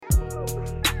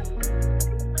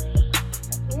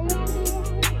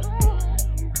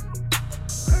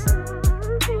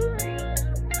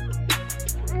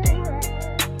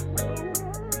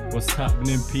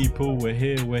happening, people? We're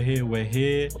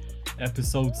here.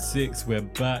 Episode 6, we're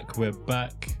back.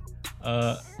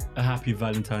 A happy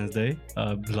Valentine's Day.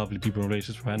 Lovely people in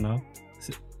relationships right now.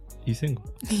 You single?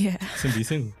 Yeah. Simply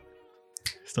single.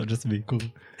 It's not just me, cool.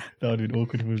 That would have been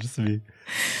awkward if it was just me.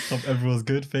 Hope everyone's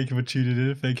good. Thank you for tuning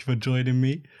in. Thank you for joining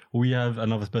me. We have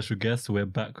another special guest. We're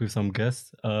back with some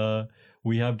guests.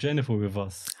 We have Jennifer with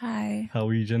us. Hi. How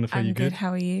are you, Jennifer? I'm you good.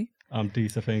 How are you? I'm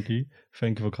decent, thank you.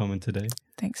 Thank you for coming today.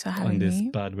 Thanks for having me. On this me.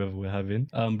 bad weather we're having.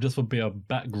 Just for a bit of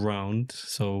background,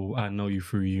 so I know you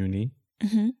through uni.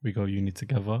 Mm-hmm. We go uni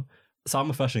together. So I'm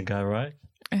a fashion guy, right?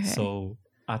 Okay. So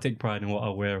I take pride in what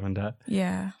I wear and that.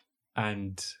 Yeah.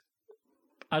 And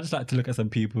I just like to look at some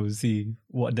people and see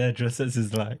what their dress sense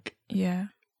is like. Yeah.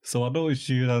 So I noticed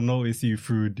you and I noticed you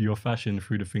through your fashion,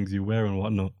 through the things you wear and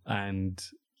whatnot. And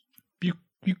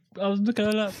I was looking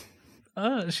at her like,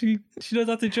 she knows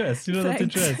how to dress. She knows how to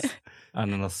dress.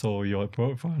 And then I saw your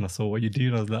profile and I saw what you do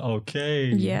and I was like, okay.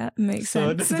 Yeah, makes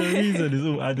so sense. So this is the reason it's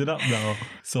all added up now.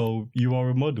 So you are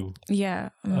a model. Yeah,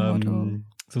 I'm a model.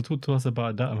 So talk to us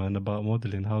about that, man, about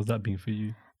modelling. How's that been for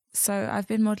you? So I've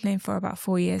been modelling for about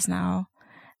 4 years now.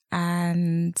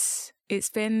 And it's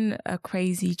been a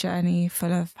crazy journey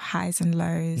full of highs and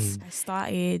lows. I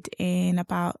started in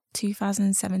about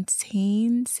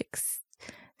 2017,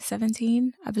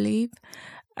 17, I believe.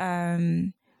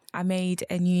 I made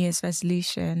a New Year's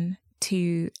resolution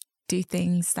to do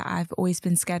things that I've always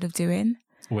been scared of doing.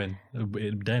 When?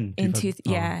 Then?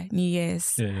 New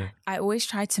Year's. Yeah. I always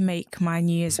try to make my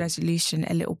New Year's resolution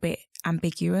a little bit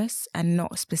ambiguous and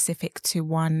not specific to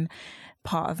one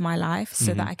part of my life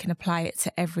so that I can apply it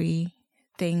to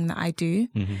everything that I do.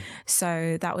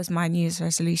 So that was my New Year's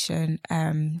resolution.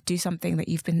 Do something that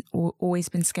you've always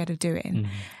been scared of doing.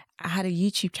 I had a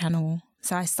YouTube channel.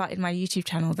 So I started my YouTube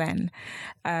channel then.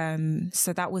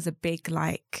 So that was a big,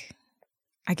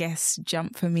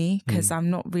 jump for me because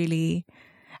I'm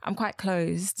quite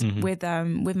closed with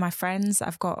my friends.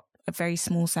 I've got a very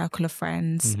small circle of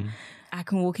friends. I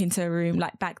can walk into a room,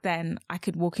 like back then, I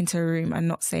could walk into a room and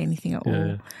not say anything at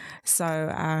all. So,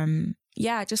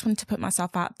 I just wanted to put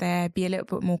myself out there, be a little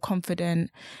bit more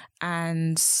confident.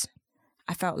 And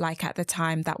I felt like at the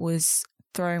time that was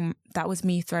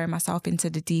me throwing myself into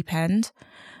the deep end.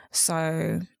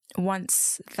 So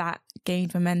once that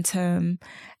gained momentum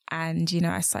and,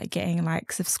 I started getting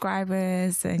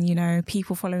subscribers and,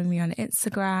 people following me on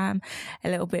Instagram a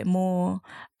little bit more,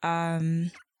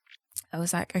 I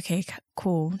was like, okay,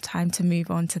 cool. Time to move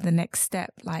on to the next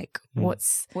step.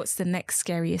 What's the next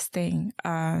scariest thing?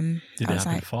 Did it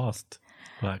happen fast?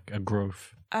 Like a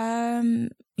growth?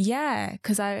 Yeah,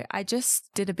 because I just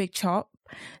did a big chop.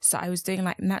 So I was doing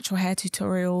natural hair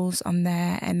tutorials on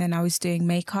there, and then I was doing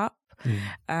makeup.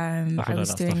 I feel like that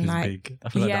stuff is big. I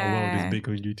feel like that world is big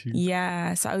on YouTube.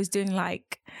 Yeah, so I was doing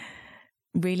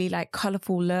really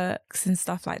colourful looks and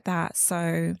stuff like that.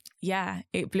 So yeah,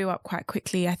 it blew up quite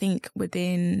quickly. I think I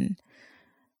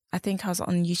was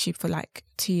on YouTube for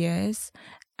 2 years,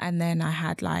 and then I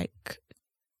had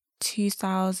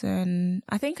 2,000.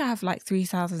 I think I have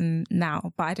 3,000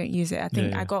 now, but I don't use it. I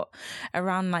think I got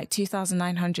around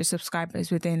 2,900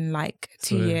 subscribers within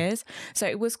 2 years. So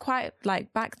it was quite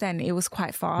back then it was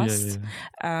quite fast.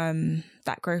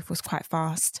 That growth was quite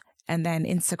fast. And then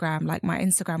Instagram, my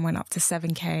Instagram went up to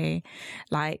 7K.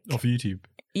 Off YouTube?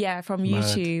 Yeah, from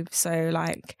YouTube. So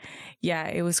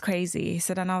it was crazy.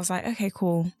 So then I was like, okay,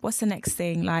 cool. What's the next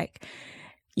thing?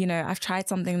 I've tried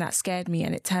something that scared me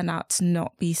and it turned out to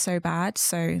not be so bad.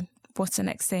 So what's the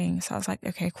next thing? So I was like,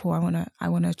 okay, cool. I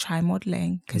want to try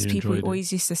modeling because people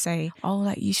always used to say,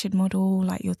 oh, you should model,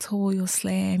 you're tall, you're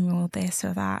slim, you're this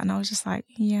or that. And I was just like,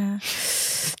 yeah.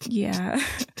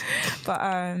 But,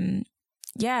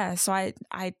 so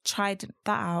I tried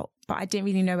that out, but I didn't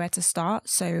really know where to start.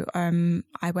 So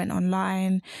I went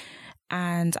online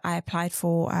and I applied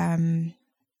for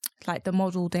the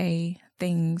model day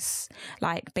things.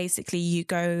 Basically you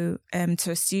go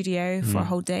to a studio for a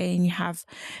whole day and you have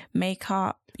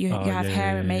makeup, you have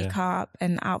hair and makeup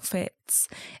and outfits,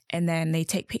 and then they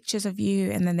take pictures of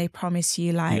you and then they promise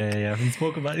you we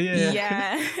spoke about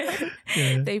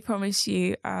it. They promise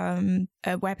you a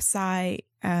website,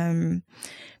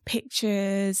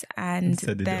 pictures, and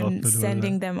then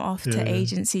sending them off to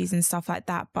agencies and stuff like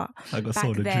that. But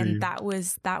back then that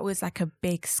was a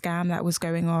big scam that was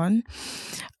going on.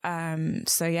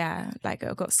 So yeah, I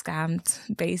got scammed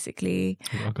basically.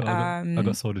 I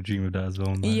got sold a dream of that as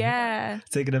well, man. Yeah,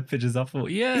 taking the pictures, I thought,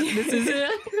 this is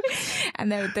it.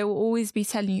 And they will always be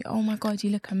telling you, oh my God, you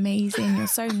look amazing, you're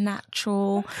so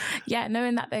natural. Yeah,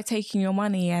 knowing that they're taking your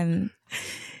money. And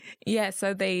Yeah,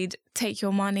 so they'd take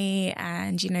your money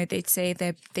and, you know, they'd say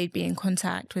they'd be in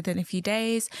contact within a few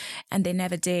days, and they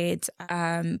never did. But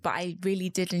I really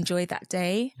did enjoy that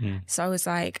day. So I was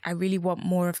like, I really want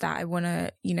more of that. I want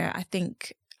to, you know, I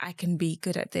think I can be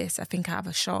good at this. I think I have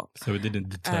a shot. So it didn't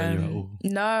deter you at all?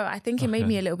 No, I think it made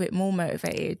me a little bit more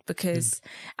motivated because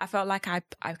I felt like I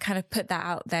kind of put that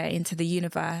out there into the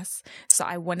universe. So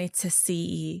I wanted to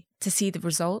see the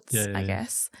results, I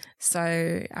guess.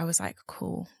 So I was like,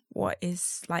 cool. What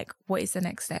is the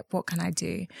next step? What can I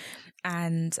do?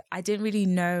 And I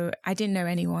didn't know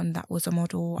anyone that was a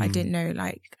model. I didn't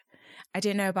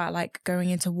know about like going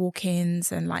into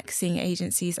walk-ins and like seeing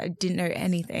agencies. I didn't know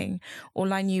anything.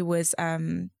 All I knew was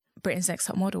Britain's Next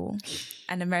Top Model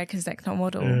and America's Next Top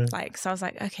Model. Yeah. Like, so I was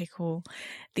like, okay, cool.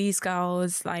 These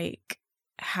girls like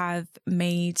have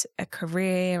made a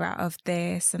career out of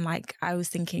this. And like, I was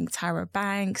thinking Tyra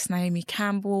Banks, Naomi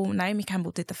Campbell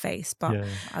did the face, but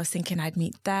I was thinking I'd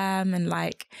meet them and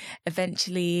like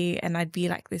eventually, and I'd be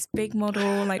like this big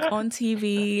model, like on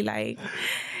TV, like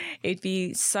it'd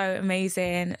be so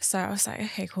amazing. So I was like,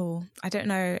 okay, cool. I don't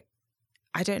know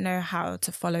how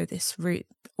to follow this route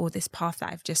or this path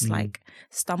that I've just like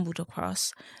stumbled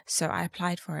across. So I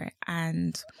applied for it,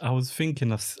 and I was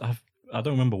thinking I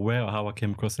don't remember where or how I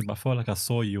came across it, but I felt like I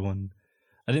saw you on.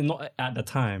 I didn't know at the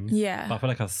time. Yeah. But I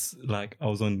felt like I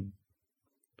was on.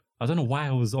 I don't know why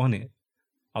I was on it.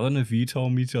 I don't know if you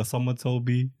told me to or someone told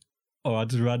me, or I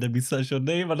just randomly searched your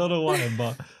name. I don't know why,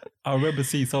 but I remember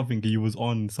seeing something. You was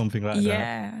on something like that.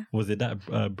 Yeah. Was it that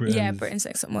Britain's? Yeah, Britain's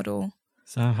Next Top Model.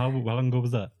 So how long ago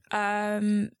was that?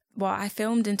 Well, I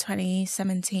filmed in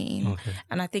 2017,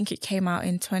 and I think it came out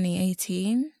in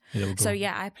 2018. So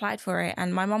yeah, I applied for it,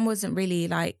 and my mum wasn't really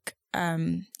like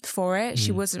for it.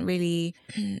 She wasn't really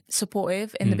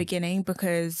supportive in the beginning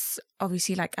because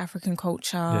obviously like African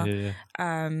culture,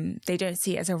 they don't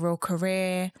see it as a real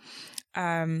career.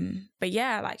 But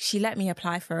yeah, like she let me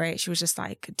apply for it. She was just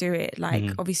like, do it.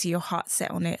 Like obviously your heart's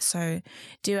set on it, so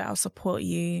do it. I'll support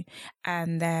you.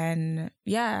 And then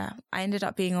yeah, I ended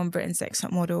up being on Britain's Next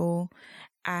Top Model,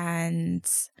 and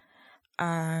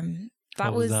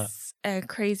that was a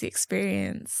crazy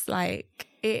experience. Like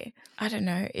I don't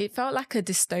know, it felt like a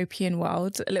dystopian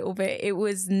world a little bit. It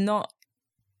was not.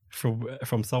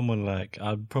 From someone like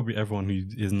probably everyone who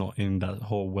is not in that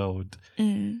whole world,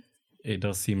 it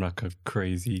does seem like a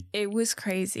crazy. It was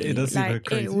crazy. It does seem like a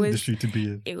crazy industry to be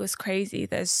in. It was crazy.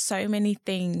 There's so many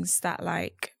things that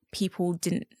like people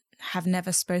have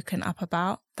never spoken up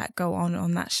about that go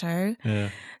on that show. Yeah.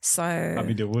 So I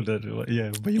mean, they wouldn't.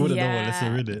 Yeah, but you wouldn't know unless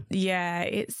you're in it.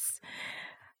 Yeah,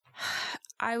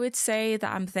 I would say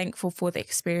that I'm thankful for the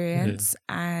experience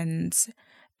and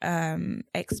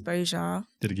exposure.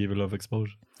 Did it give you a lot of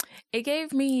exposure? It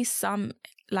gave me some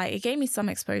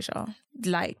exposure.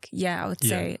 Like, yeah, I would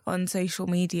say on social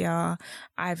media,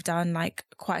 I've done like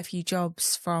quite a few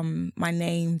jobs from my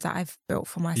name that I've built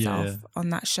for myself on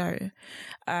that show.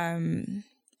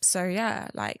 So yeah,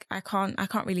 like I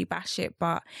can't really bash it,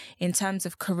 but in terms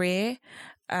of career,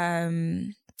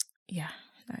 no,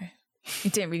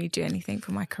 it didn't really do anything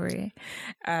for my career.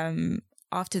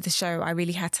 After the show, I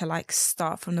really had to like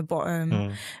start from the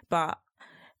bottom, but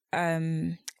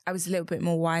I was a little bit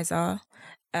more wiser.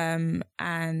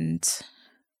 And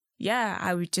yeah,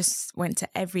 I just went to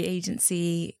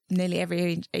nearly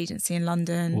every agency in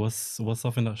London. What's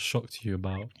something that shocked you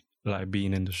about like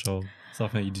being in the show?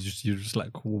 Something you just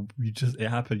like, it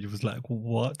happened. You was like,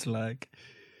 what? Like,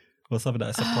 what's something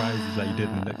that surprised you that you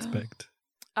didn't expect?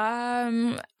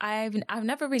 I've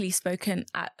never really spoken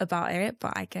about it,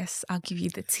 but I guess I'll give you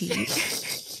the tea.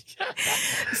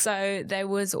 So there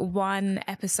was one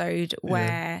episode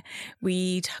where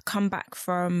we'd come back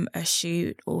from a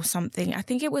shoot or something. I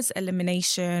think it was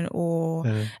elimination or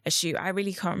a shoot. I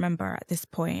really can't remember at this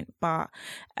point, but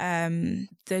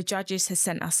the judges had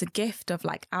sent us a gift of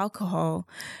like alcohol.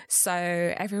 So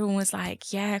everyone was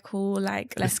like, yeah, cool.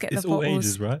 Like, let's get the bottles. It's all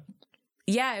ages, right?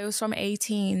 Yeah, it was from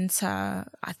 18 to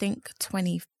I think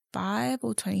 25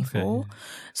 or 24. Okay.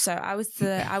 So I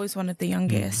was one of the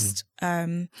youngest.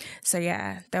 So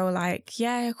yeah, they were like,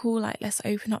 yeah, cool, like let's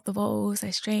open up the bottles,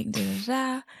 let's drink, da, da,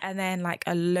 da. And then like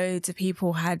loads of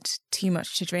people had too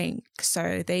much to drink,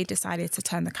 so they decided to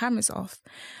turn the cameras off.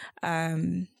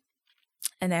 And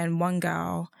then one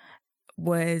girl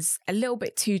was a little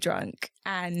bit too drunk,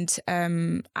 and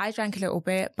I drank a little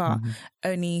bit, but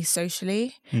only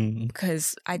socially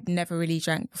because I'd never really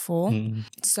drank before.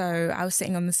 So I was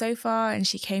sitting on the sofa and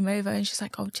she came over and she's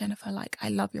like, oh, Jennifer, like I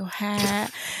love your hair.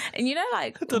 And you know,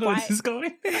 like, I don't know where this is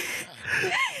going.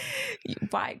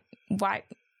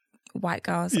 white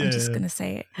girls, I'm just going to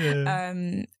say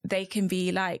it, they can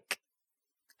be like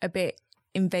a bit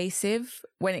invasive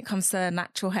when it comes to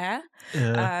natural hair.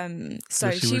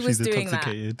 So she was doing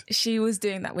that. She was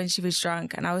doing that when she was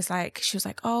drunk, and she was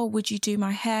like, oh, would you do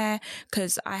my hair?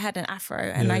 Because I had an afro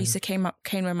and I used to cane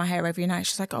with my hair every night.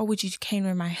 She's like, oh, would you cane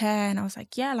with my hair? And I was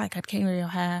like, yeah, like I'd cane with your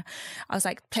hair. I was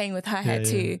like playing with her hair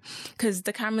too, because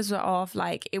the cameras were off.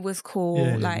 Like it was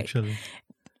cool. Like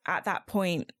at that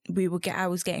point I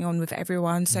was getting on with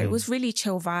everyone, so it was really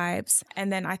chill vibes.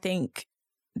 And then I think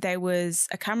there was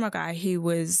a camera guy who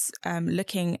was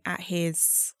looking at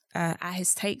his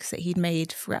takes that he'd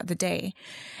made throughout the day,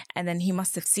 and then he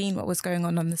must have seen what was going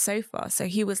on the sofa. So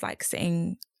he was like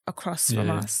sitting across from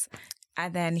us,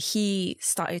 and then he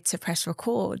started to press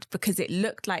record because it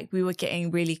looked like we were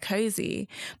getting really cozy,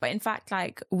 but in fact,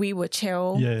 like we were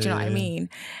chill. Do you know what I mean?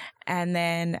 And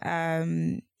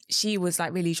then she was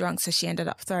like really drunk, so she ended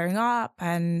up throwing up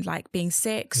and like being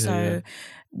sick. So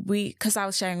because I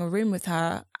was sharing a room with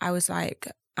her, I was like,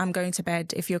 I'm going to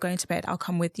bed. If you're going to bed, I'll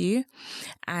come with you.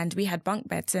 And we had bunk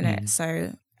beds in it.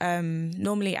 So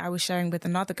normally I was sharing with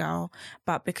another girl,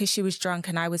 but because she was drunk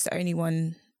and I was the only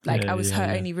one, like I was her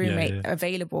only roommate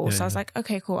available. So I was like,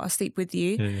 okay, cool, I'll sleep with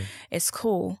you. It's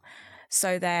cool.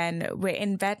 So then we're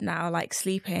in bed now, like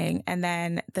sleeping, and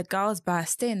then the girls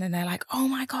burst in and they're like, oh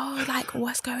my God, like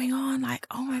what's going on? Like,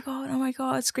 oh my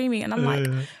God, screaming. And I'm like,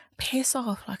 piss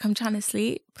off, like I'm trying to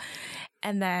sleep.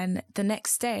 And then the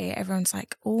next day, everyone's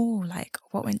like, oh, like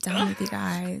what went down with you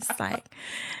guys? Like,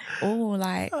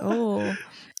 oh.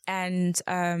 And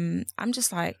I'm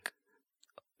just like,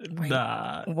 wait,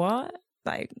 what?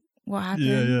 Like, what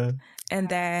happened? And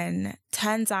then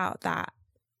turns out that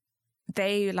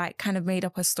they like kind of made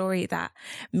up a story that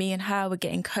me and her were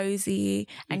getting cozy,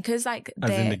 and because like as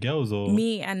in the girls, or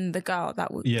me and the girl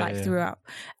that threw up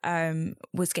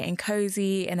was getting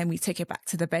cozy, and then we took it back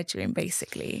to the bedroom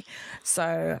basically.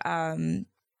 So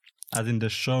as in the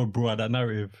show brought that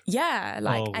narrative,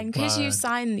 and because you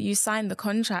sign the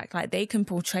contract, like they can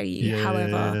portray you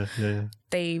however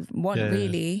they want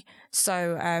really.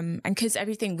 So and because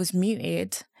everything was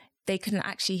muted,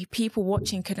 people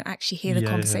watching couldn't actually hear the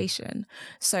conversation.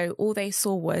 So all they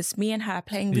saw was me and her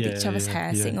playing with each other's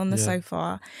hair, sitting on the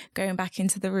sofa, going back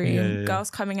into the room, girls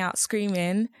coming out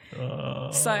screaming.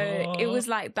 So it was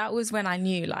like, that was when I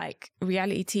knew like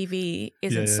reality TV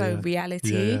isn't so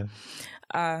reality.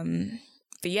 But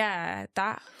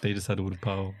that they just had all the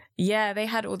power. They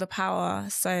had all the power.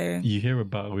 So you hear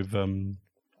about with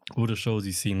all the shows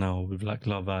you see now with like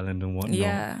Love Island and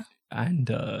whatnot.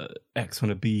 And X on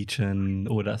the Beach and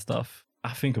all that stuff.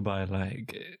 I think about it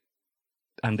like,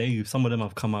 and some of them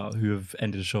have come out who have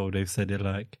ended the show. They've said they're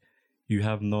like, you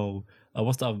have no,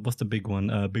 what's the big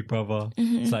one? Big Brother.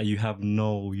 It's like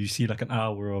you see like an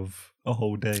hour of a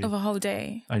whole day.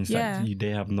 And it's like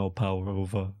they have no power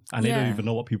over, and they don't even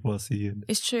know what people are seeing.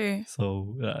 It's true.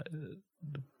 So,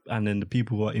 and then the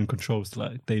people who are in control, it's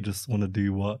like they just want to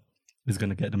do what is going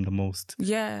to get them the most.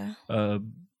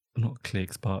 Not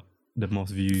clicks, but the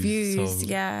most views. So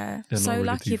so really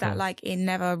lucky that like it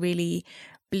never really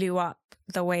blew up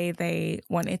the way they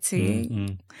wanted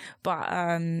to. But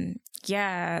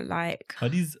like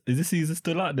is this season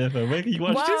still out there? Where can you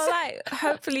watch this? Like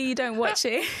hopefully you don't watch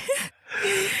it.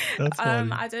 That's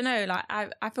funny. I don't know, like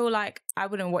I feel like I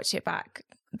wouldn't watch it back.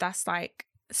 That's like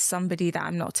somebody that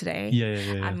I'm not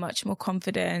today. I'm much more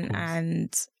confident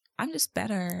and I'm just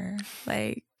better.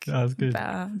 Like that's good.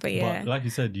 Better. But like you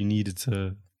said, you needed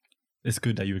to. It's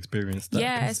good that you experienced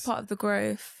that. It's part of the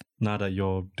growth. Now that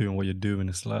you're doing what you're doing,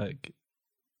 it's like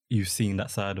you've seen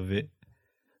that side of it.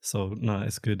 So no,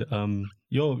 it's good.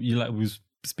 You like we was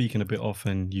speaking a bit off,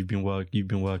 and you've been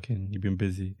working, you've been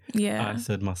busy. I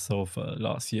said myself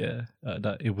last year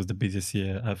that it was the busiest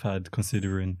year I've had,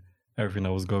 considering everything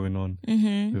that was going on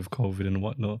with COVID and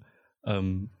whatnot.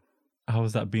 How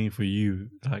has that been for you,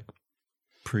 like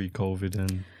pre-COVID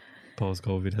and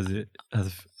post-COVID?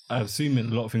 I assume a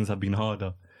lot of things have been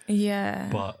harder.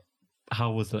 But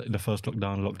how was the first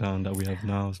lockdown that we have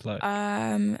now? It's like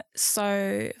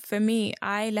so for me,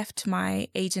 I left my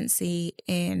agency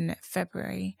in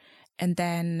February, and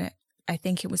then I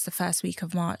think it was the first week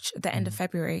of March, the end of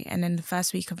February, and then the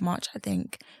first week of March, I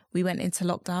think we went into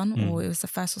lockdown, or it was the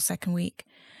first or second week.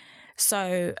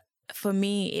 So for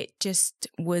me, it just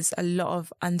was a lot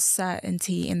of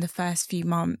uncertainty in the first few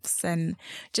months, and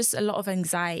just a lot of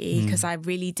anxiety because I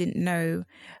really didn't know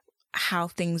how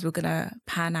things were going to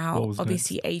pan out.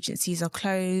 Obviously, agencies are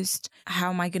closed. How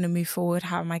am I going to move forward?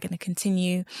 How am I going to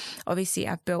continue? Obviously,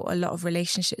 I've built a lot of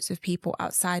relationships with people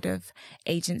outside of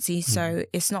agencies. So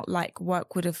it's not like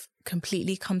work would have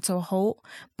completely come to a halt,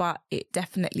 but it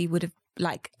definitely would have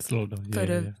slowed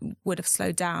down. Would have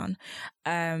slowed down.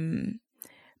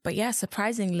 But yeah,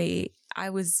 surprisingly, I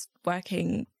was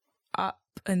working up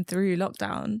and through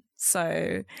lockdown.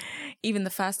 So even the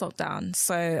first lockdown.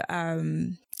 So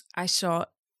I shot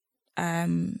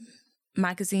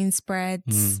magazine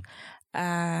spreads.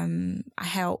 I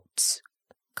helped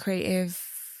creative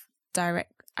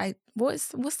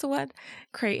what's the word?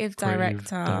 Creative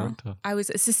director. I was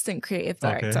assistant creative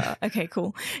director. Okay,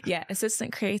 cool. Yeah,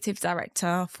 assistant creative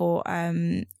director for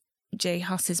J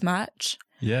Huss's merch.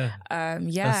 Yeah.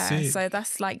 So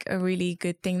that's like a really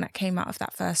good thing that came out of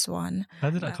that first one. How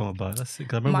did that come about? That's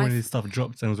sick. I remember when his stuff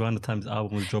dropped and it was around the time his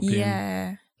album was dropping.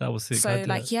 Yeah. That was sick. So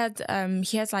like he had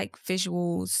like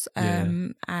visuals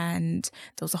and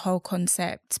there was a whole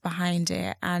concept behind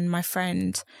it. And my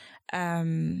friend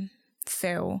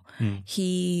Phil,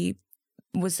 he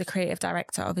was the creative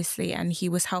director, obviously, and he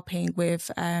was helping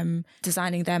with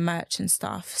designing their merch and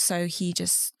stuff. So he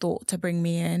just thought to bring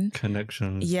me in.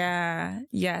 Connections. Yeah.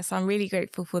 So I'm really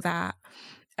grateful for that.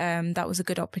 That was a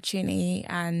good opportunity,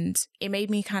 and it made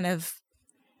me kind of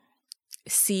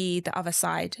see the other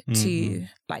side to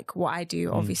like what I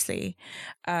do, obviously.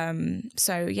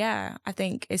 So yeah, I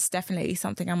think it's definitely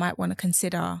something I might want to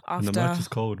consider after. And the merch is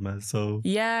cold, man. So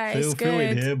yeah, it's good. Feel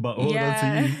it here, but hold on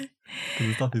to you. Because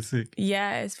the stuff is sick.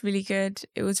 Yeah, it's really good.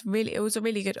 It was a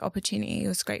really good opportunity. I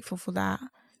was grateful for that.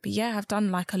 But yeah, I've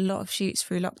done like a lot of shoots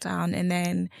through lockdown, and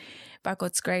then by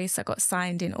God's grace, I got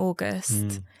signed in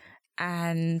August.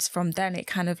 And from then it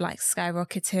kind of like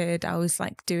skyrocketed. I was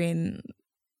like doing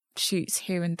shoots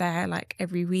here and there like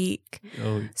every week.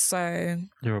 So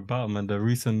you're about, man. The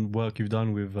recent work you've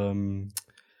done with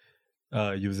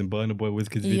you was in Burna Boy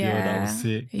Wizkid's video. That was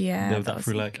sick. Yeah, there was that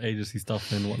through like agency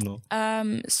stuff and whatnot.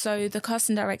 So the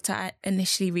casting director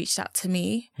initially reached out to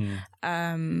me,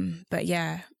 but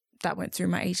yeah, that went through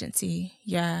my agency.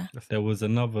 Yeah, there was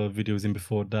another videos in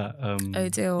before that.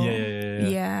 Odile.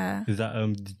 Yeah.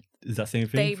 Is that same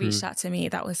thing? They reached out to me.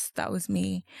 That was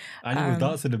me. And you was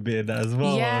dancing a bit in that as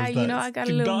well. Yeah, I got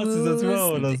a little dances moves. as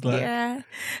well. And I was like,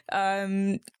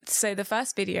 yeah. So the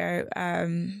first video,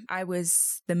 I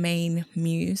was the main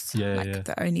muse,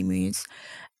 the only muse,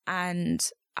 and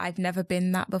I've never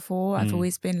been that before. I've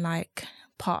always been like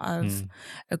part of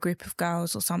a group of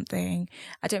girls or something.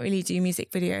 I don't really do music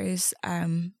videos,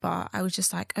 but I was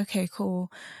just like, okay,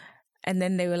 cool. And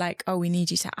then they were like, oh, we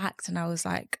need you to act, and I was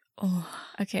like, oh,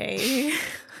 okay.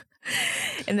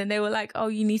 And then they were like, oh,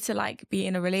 you need to like be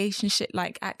in a relationship,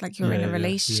 like act like you're in a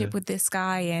relationship with this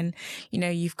guy, and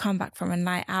you've come back from a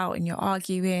night out and you're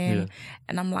arguing.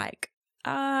 And I'm like,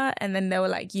 and then they were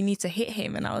like, you need to hit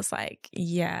him, and I was like,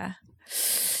 yeah,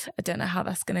 I don't know how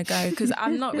that's gonna go, because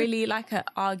I'm not really like an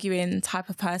arguing type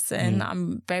of person.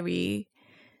 I'm very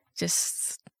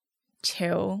just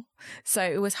chill, so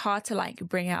it was hard to like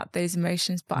bring out those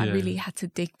emotions, but I really had to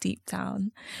dig deep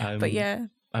down. But yeah,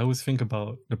 I always think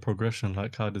about the progression,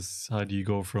 like how do you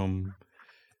go from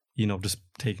just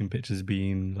taking pictures,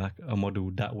 being like a model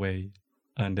that way,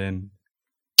 and then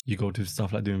you go to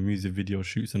stuff like doing music video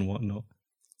shoots and whatnot.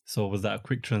 So was that a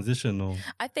quick transition? Or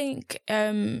I think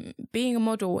being a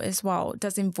model as well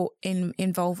does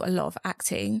involve a lot of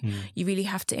acting. You really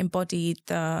have to embody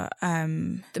the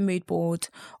mood board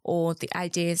or the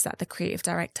ideas that the creative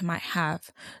director might have.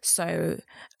 So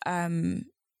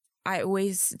I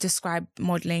always describe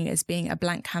modeling as being a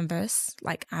blank canvas.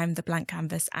 Like I'm the blank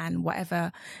canvas, and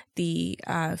whatever the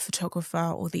photographer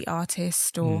or the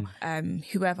artist or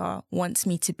whoever wants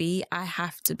me to be, I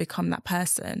have to become that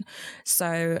person.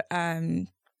 So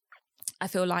I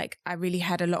feel like I really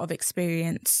had a lot of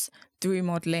experience through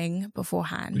modeling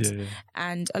beforehand.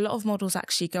 And a lot of models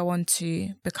actually go on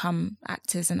to become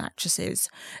actors and actresses.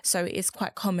 So it's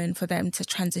quite common for them to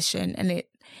transition, and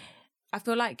I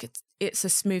feel like it's a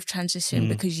smooth transition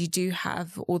because you do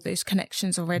have all those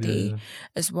connections already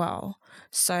as well.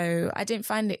 So I didn't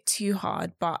find it too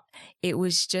hard, but it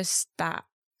was just that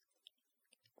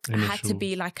I had to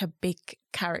be like a big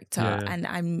character, and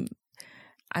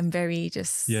I'm very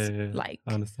just like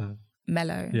I understand.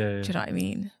 mellow. Do you know what I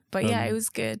mean? But yeah, it was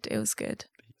good. It was good.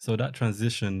 So that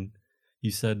transition,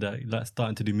 you said that like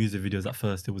starting to do music videos at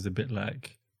first, it was a bit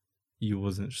like you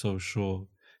wasn't so sure,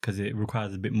 because it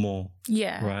requires a bit more,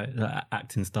 right? Like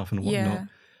acting stuff and whatnot.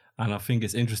 And I think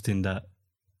it's interesting that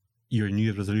your New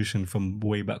Year's resolution from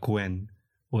way back when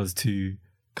was to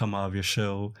come out of your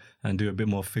shell and do a bit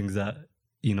more things that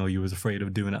you know, you was afraid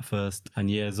of doing at first, and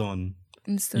years on,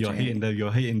 you're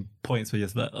hitting points where you're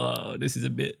just like, oh, this is a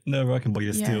bit nerve-wracking, but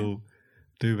you're still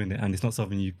doing it, and it's not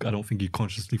something I don't think you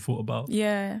consciously thought about.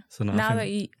 Yeah. So now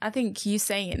I think you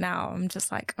saying it now, I'm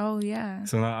just like, oh yeah.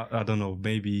 So now, I don't know,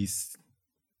 maybe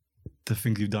the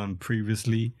things you've done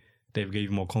previously, they've gave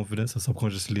you more confidence, or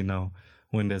subconsciously now,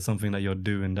 when there's something that you're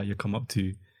doing that you come up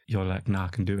to, you're like, nah, I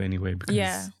can do it anyway.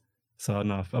 Because, so I don't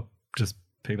know, I just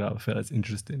picked that up. I feel that's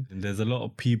interesting. And there's a lot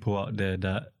of people out there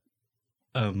that,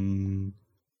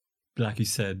 like you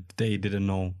said, they didn't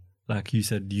know. Like you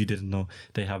said, you didn't know.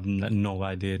 They have no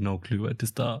idea, no clue where to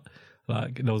start.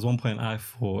 Like, there was one point I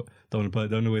thought the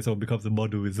only way someone becomes a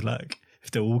model is like,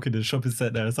 if they're walking in the shopping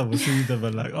centre and someone sees them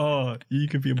and like, oh, you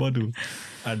could be a model.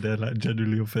 And they're like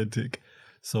genuinely authentic.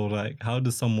 So like, how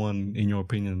does someone, in your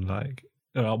opinion, like,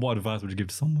 what advice would you give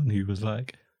to someone who was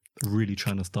like really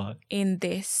trying to start? In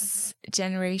this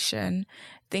generation,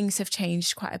 things have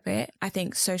changed quite a bit. I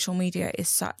think social media is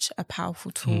such a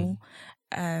powerful tool.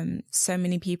 So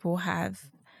many people have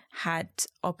had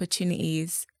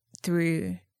opportunities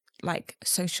through like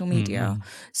social media.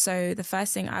 So the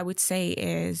first thing I would say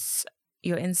is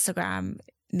your Instagram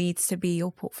needs to be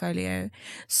your portfolio.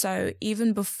 So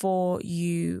even before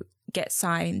you get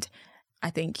signed, I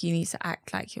think you need to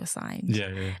act like you're signed.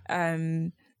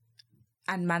 And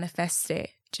manifest it.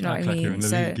 Do you know what I mean?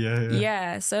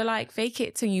 So so like fake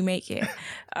it till you make it.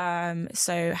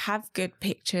 So have good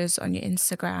pictures on your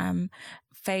Instagram,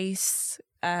 face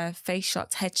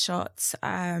shots,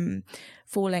 headshots,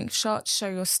 full-length shots, show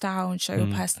your style and show your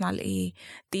personality.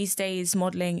 These days,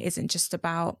 modelling isn't just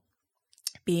about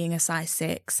being a size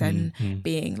 6 and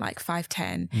being like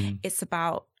 5'10". It's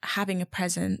about having a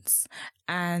presence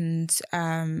and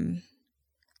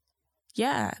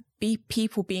be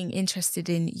people being interested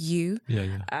in you,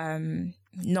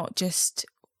 not just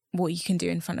what you can do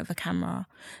in front of a camera.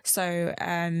 So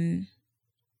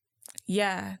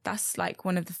that's like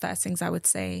one of the first things I would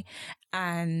say.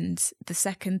 And the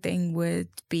second thing would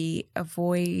be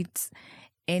avoid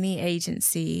any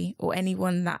agency or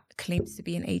anyone that claims to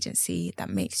be an agency that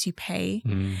makes you pay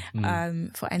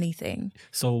for anything.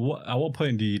 So at what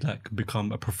point do you like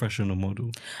become a professional model?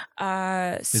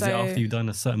 Is it after you've done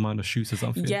a certain amount of shoots or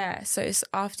something? Yeah, so it's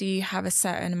after you have a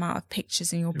certain amount of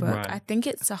pictures in your book. Right. I think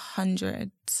it's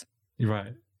 100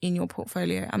 in your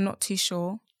portfolio. I'm not too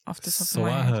sure off the top of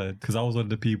my head. So I heard, because I was one of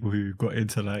the people who got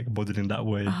into like modeling that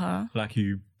way, like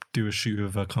you do a shoot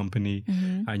with a company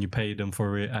and you pay them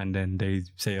for it, and then they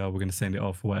say, oh, we're going to send it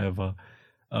off, whatever,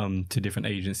 to different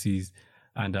agencies.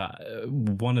 And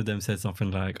one of them said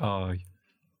something like, oh,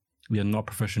 you're not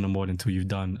professional model until you've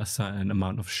done a certain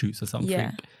amount of shoots or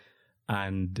something.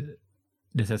 And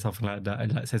they said something like that,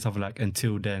 and like said something like,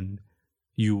 until then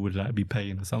you would like be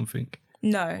paying or something.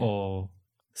 No. Or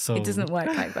so it doesn't work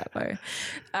like that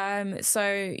though.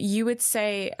 So you would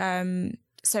say,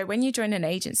 so when you join an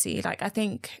agency, like I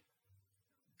think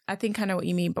I know what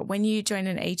you mean, but when you join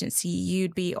an agency,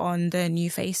 you'd be on the new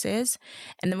faces.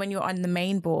 And then when you're on the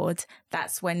main board,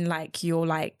 that's when like you're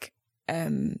like,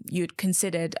 you'd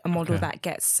considered a model that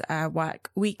gets work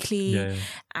weekly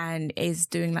and is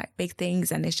doing like big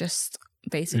things and is just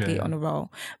basically on a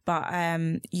roll. But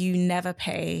you never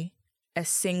pay a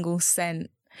single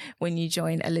cent when you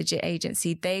join a legit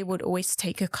agency. They would always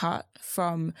take a cut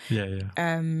from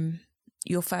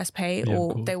your first pay,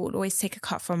 or they would always take a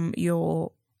cut from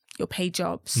your paid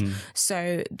jobs.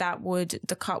 So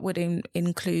the cut would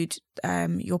include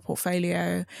your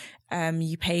portfolio.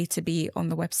 You pay to be on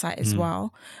the website as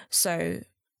well. So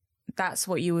that's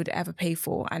what you would ever pay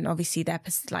for. And obviously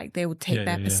they would take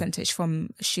their percentage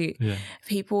from a shoot.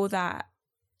 People that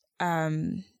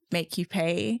make you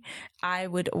pay, I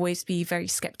would always be very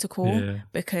skeptical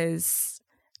because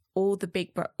all the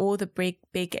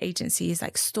big agencies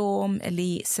like Storm,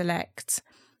 Elite, Select,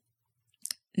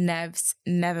 Nevs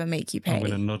never make you pay. I'm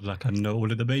going to nod like I know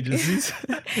all of the agencies.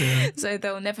 So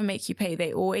they'll never make you pay.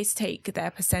 They always take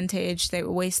their percentage. They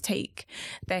always take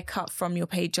their cut from your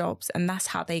paid jobs, and that's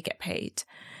how they get paid.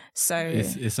 So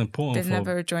it's important. There's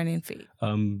never a joining fee.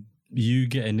 You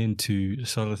getting into,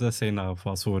 so let's say now,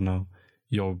 fast forward now,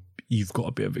 you've got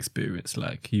a bit of experience,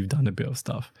 like you've done a bit of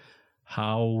stuff.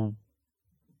 How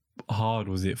hard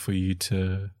was it for you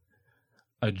to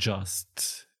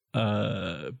adjust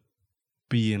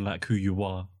being like who you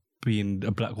are, being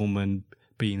a black woman,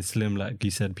 being slim? Like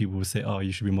you said, people would say, oh,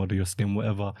 you should be model, you're slim,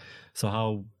 whatever. So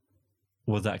how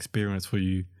was that experience for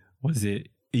you? Was it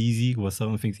easy? Was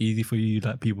some things easy for you?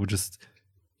 Like people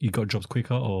you got jobs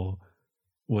quicker, or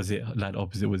was it like the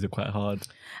opposite? Was it quite hard?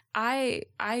 I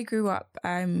grew up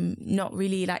not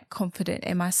really like confident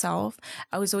in myself.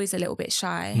 I was always a little bit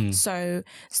shy. So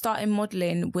starting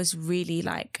modeling was really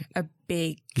like a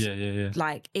big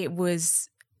like it was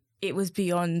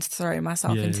beyond throwing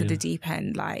myself into the deep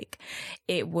end. Like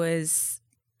it was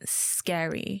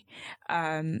scary.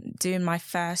 Doing my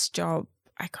first job,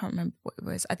 I can't remember what it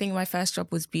was. I think my first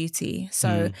job was beauty.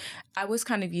 So I was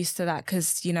kind of used to that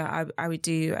because, you know, I would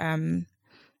do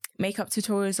makeup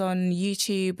tutorials on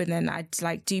YouTube, and then I'd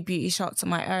like do beauty shots on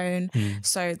my own.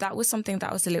 So that was something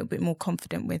that I was a little bit more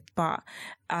confident with. But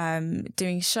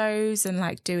doing shows and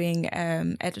like doing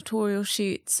editorial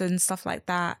shoots and stuff like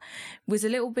that was a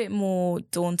little bit more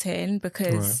daunting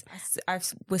because I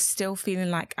was still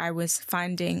feeling like I was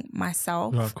finding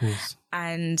myself. Right, of course.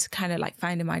 And kind of like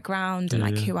finding my ground and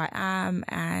like who I am.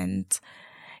 And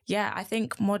yeah, I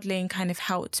think modeling kind of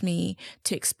helped me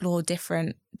to explore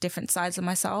different sides of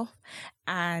myself,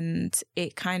 and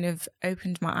it kind of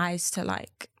opened my eyes to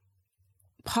like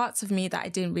parts of me that I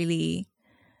didn't really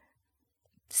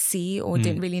see or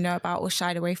didn't really know about or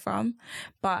shied away from.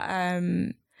 But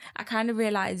I kind of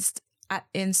realized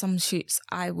in some shoots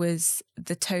I was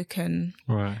the token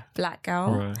black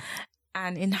girl,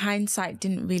 and in hindsight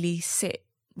didn't really sit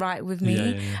right with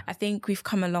me. I think we've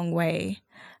come a long way.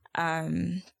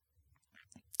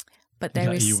 But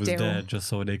there is you still... was there just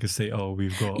so they could say, oh,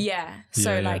 we've got...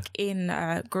 So like in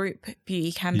group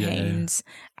beauty campaigns,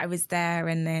 I was there,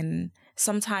 and then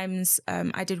sometimes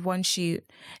I did one shoot,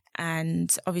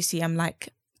 and obviously I'm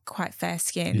like quite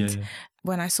fair-skinned.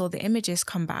 When I saw the images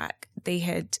come back, they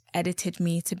had edited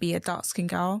me to be a dark-skinned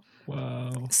girl.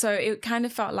 Wow. So it kind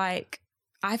of felt like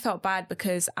I felt bad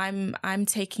because I'm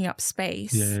taking up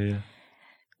space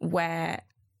where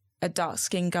a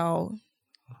dark-skinned girl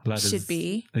should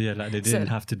be. Yeah, like they didn't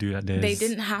have to do that. They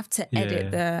didn't have to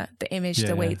edit the image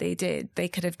the way they did. They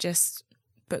could have just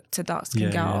booked a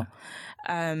dark-skinned girl.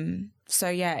 So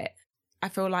yeah, I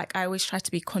feel like I always try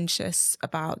to be conscious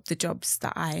about the jobs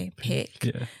that I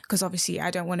pick, because obviously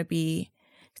I don't want to be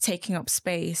taking up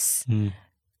space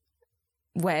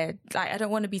where, like, I don't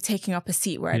want to be taking up a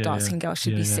seat where a dark-skinned girl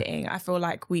should be sitting. I feel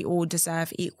like we all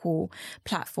deserve equal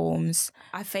platforms.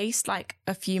 I faced like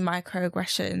a few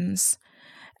microaggressions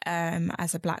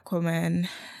as a black woman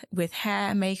with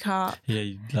hair, makeup.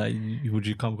 Yeah, like would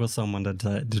you come across someone that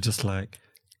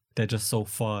they're just so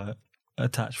far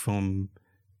attached from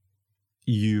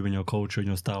you and your culture and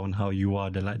your style and how you are,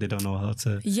 they don't know how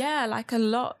to... Yeah, like a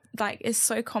lot. Like it's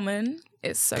so common.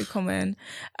 It's so common.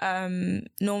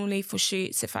 Normally for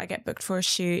shoots, if I get booked for a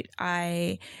shoot,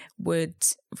 I would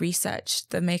research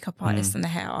the makeup artist and the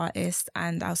hair artist,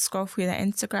 and I'll scroll through their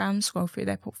Instagram, scroll through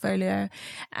their portfolio.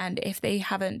 And if they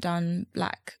haven't done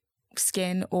black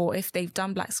skin, or if they've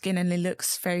done black skin and it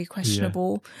looks very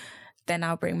questionable, then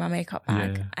I'll bring my makeup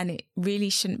bag. And it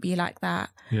really shouldn't be like that.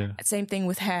 Same thing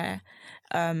with hair.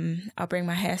 I'll bring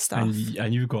my hair stuff.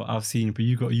 And you've got, I've seen, but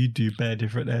you do bare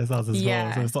different hairstyles as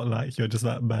well. So it's not like you're just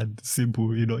like mad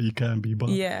simple, you know, you can be, but...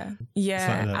 Yeah.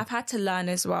 Like I've had to learn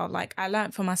as well. Like I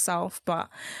learned for myself, but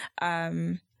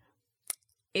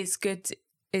it's good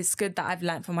that I've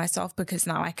learned for myself, because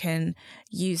now I can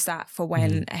use that for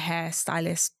when a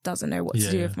hairstylist doesn't know what to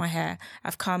do with my hair.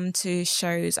 I've come to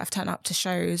shows, I've turned up to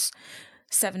shows,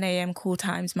 7 a.m. call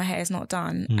times, my hair is not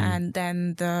done. And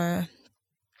then the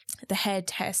head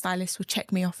hairstylist will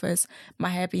check me off as my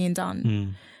hair being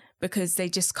done, because they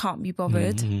just can't be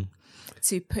bothered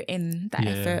to put in that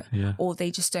effort, or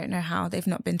they just don't know how, they've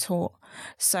not been taught.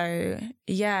 So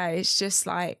yeah, it's just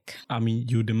like, I mean,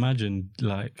 you'd imagine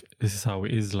like this is how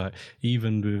it is, like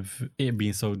even with it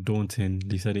being so daunting,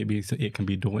 they said it can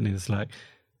be daunting, it's like,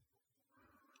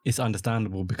 it's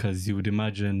understandable, because you would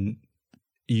imagine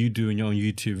you doing your own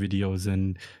YouTube videos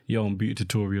and your own beauty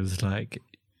tutorials, like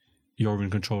you're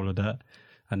in control of that,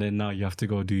 and then now you have to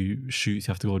go do shoots,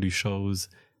 you have to go do shows.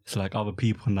 It's like other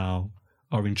people now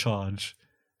are in charge,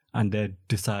 and they're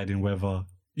deciding whether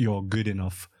you're good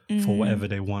enough for whatever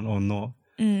they want or not.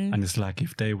 And it's like,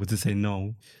 if they were to say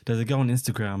no, there's a girl on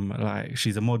Instagram, like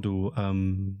she's a model.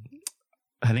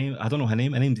 Her name, I don't know her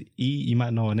name. Her name's you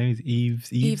might know her name is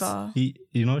Eva.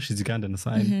 You know, she's Ugandan or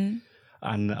something.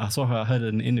 And I heard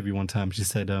an interview one time. She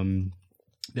said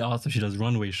they asked if she does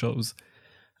runway shows,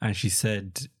 and she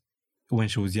said when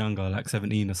she was younger, like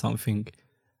 17 or something.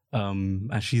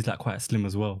 And she's like quite slim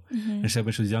as well. And she said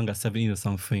when she was younger, 17 or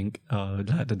something,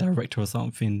 like the director or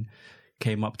something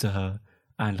came up to her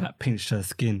and like pinched her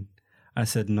skin. I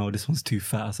said, no, this one's too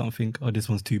fat or something, or this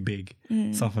one's too big,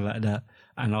 something like that.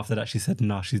 And after that, she said,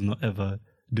 no, she's not ever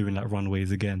doing like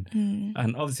runways again.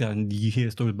 And obviously, you hear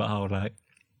stories about how like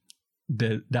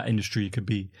that industry could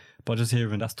be. But just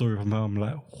hearing that story from her, I'm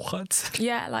like, what?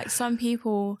 Yeah, like some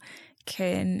people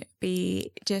can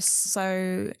be just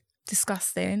so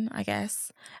disgusting, I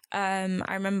guess. I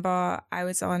remember I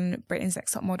was on Britain's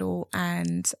Next Top Model,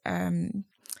 and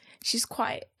she's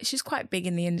quite big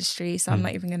in the industry, so I'm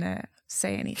not even gonna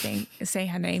say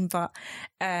her name, but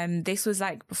this was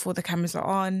like before the cameras were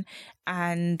on,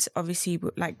 and obviously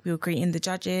like we were greeting the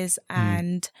judges,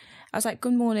 and I was like,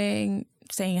 good morning,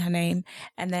 saying her name,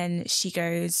 and then she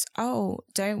goes, oh,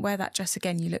 don't wear that dress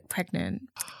again, you look pregnant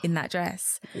in that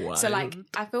dress. Wild. So like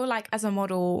I feel like as a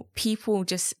model, people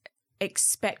just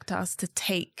expect us to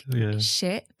take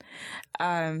shit,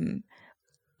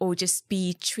 or just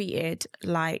be treated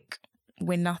like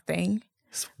we're nothing.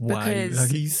 Why? How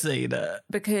can you say that?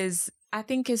 Because I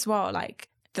think as well, like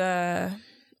the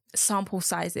sample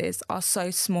sizes are so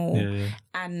small,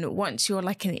 and once you're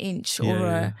like an inch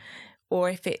or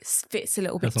if it fits a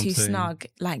little bit too snug,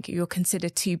 like you're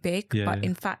considered too big. But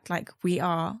in fact, like we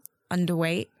are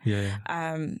underweight.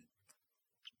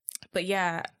 But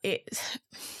yeah,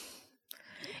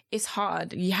 it's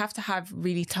hard. You have to have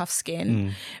really tough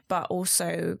skin, but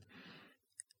also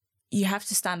you have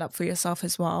to stand up for yourself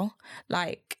as well.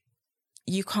 Like,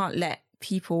 you can't let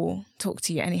people talk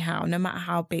to you anyhow, no matter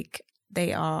how big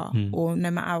they are or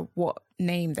no matter what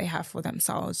name they have for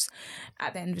themselves.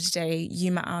 At the end of the day,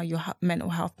 you matter, your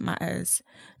mental health matters.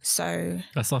 So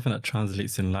that's something that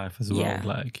translates in life as well.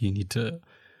 Like, you need to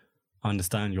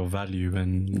understand your value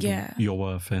and your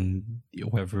worth, and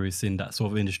whether it's in that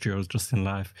sort of industry or just in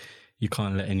life, you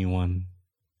can't let anyone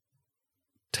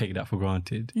take that for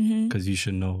granted, because you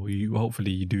should know,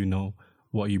 hopefully you do know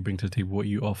what you bring to the table, what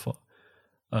you offer.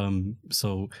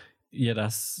 So yeah,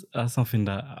 that's something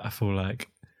that I feel like,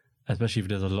 especially if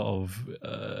there's a lot of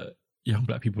young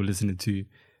black people listening to,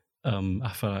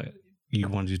 I feel like you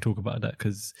wanted to talk about that,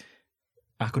 because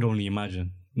I could only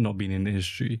imagine not being in the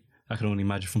industry. I can only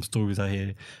imagine from stories I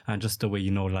hear and just the way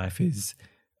life is,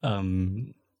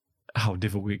 how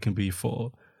difficult it can be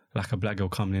for like a black girl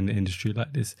coming in the industry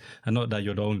like this. And not that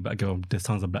you're the only black girl, there's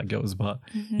tons of black girls, but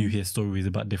you hear stories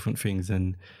about different things.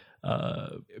 And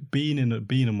being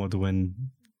a model and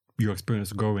your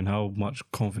experience growing, how much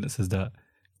confidence has that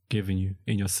given you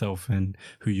in yourself and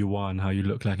who you are and how you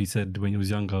look? Like you said, when you was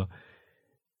younger,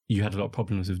 you had a lot of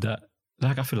problems with that.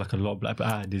 Like, I feel like a lot of black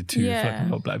people, I did too. I feel like a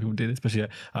lot of black people did, especially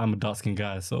I'm a dark-skinned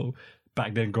guy. So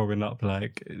back then growing up,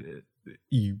 like,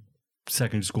 you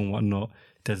secondary school and whatnot,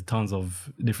 there's tons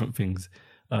of different things.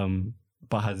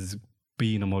 But has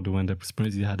being a model and the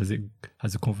experience you had, has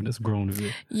the confidence grown with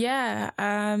it? Yeah.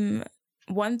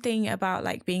 One thing about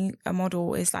like being a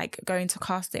model is like going to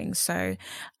castings. So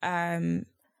when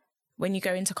you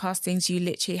go into castings, you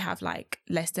literally have like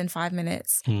less than 5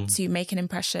 minutes to make an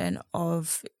impression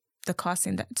of the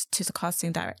casting to the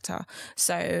casting director.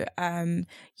 So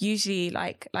usually,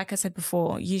 like I said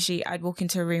before, usually I'd walk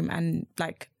into a room and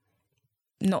like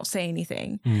not say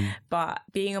anything. But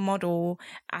being a model,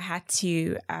 I had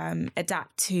to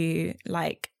adapt to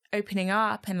like opening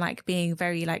up and like being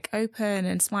very like open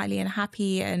and smiley and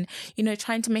happy and, you know,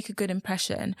 trying to make a good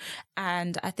impression.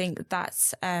 And I think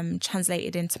that's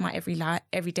translated into my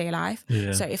everyday life.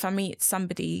 So if I meet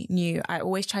somebody new, I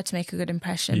always try to make a good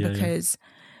impression, because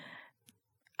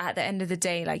at the end of the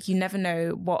day, like, you never know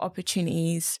what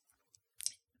opportunities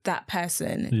that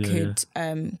person could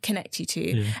connect you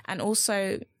to. And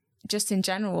also just in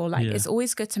general, like it's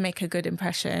always good to make a good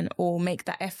impression or make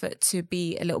that effort to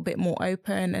be a little bit more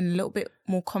open and a little bit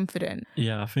more confident.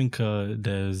 I think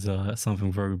there's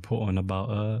something very important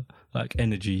about like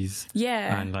energies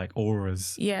and like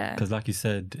auras, because like you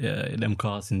said, them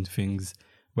casting things,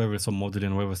 whether it's on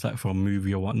modeling, whether it's like for a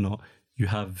movie or whatnot,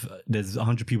 there's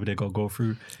 100 people they got to go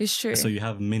through. It's true. So you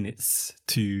have minutes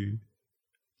to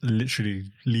literally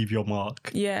leave your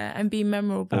mark. And be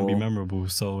memorable.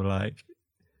 So like,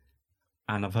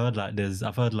 and I've heard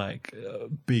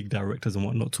big directors and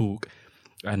whatnot talk,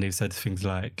 and they've said things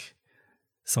like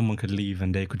someone could leave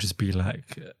and they could just be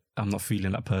like, I'm not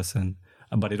feeling that person,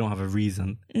 but they don't have a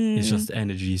reason. It's just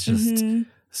energy. It's just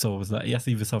so it's like, that's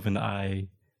even something that I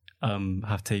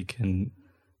have taken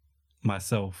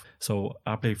myself. So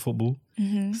I played football.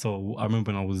 So I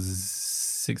remember when I was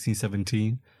 16,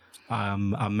 17, I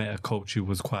met a coach who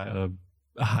was quite a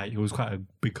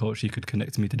big coach. He could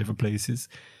connect me to different places.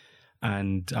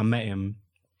 And I met him,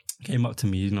 came up to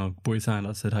me, you know, put his hand,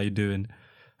 I said, how you doing?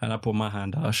 And I put my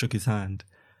hand out, I shook his hand.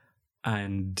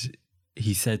 And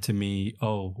he said to me,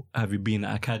 oh, have you been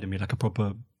at academy, like a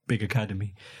proper big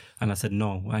academy? And I said,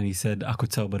 no. And he said, I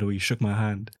could tell by the way you shook my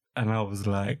hand. And I was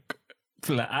like,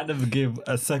 like I never gave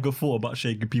a second thought about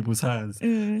shaking people's hands.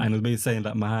 And it was basically saying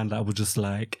that my hand was just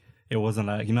like, it wasn't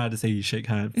like, you know how to say you shake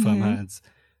firm hands?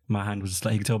 My hand was just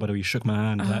like, you could tell by the way you shook my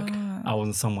hand. Like I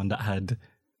wasn't someone that had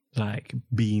like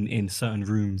been in certain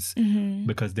rooms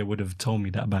because they would have told me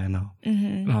that by now.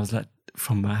 And I was like,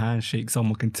 from my handshake,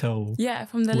 someone can tell. Yeah,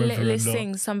 from the littlest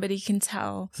thing, somebody can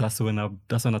tell. So that's when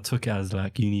I took it as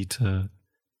like, you need to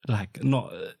like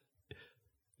not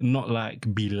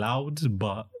like be loud,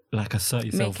 but like assert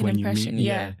yourself when you meet.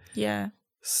 Yeah.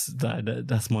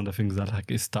 That's one of the things that like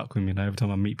it stuck with me. Like, every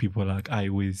time I meet people, like I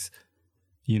always,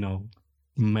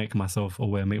 make myself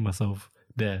aware, make myself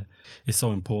there. It's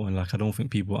so important. Like I don't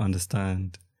think people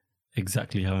understand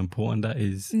exactly how important that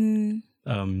is.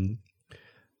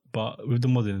 But with the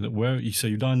modeling, so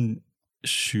you've done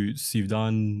shoots, have you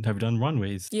done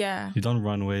runways? Yeah. You've done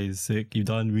runways, sick. You've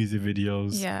done music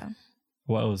videos. Yeah.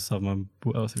 What else have you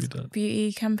done?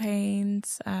 Beauty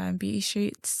campaigns, beauty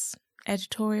shoots,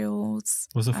 editorials.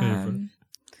 What's your favourite?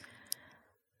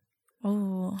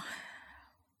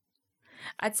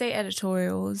 I'd say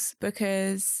editorials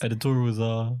because... Editorials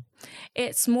are...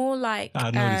 It's more like... I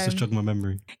know, this just jogged my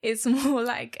memory. It's more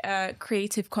like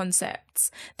creative concepts,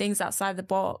 things outside the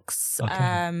box,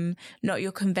 not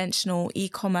your conventional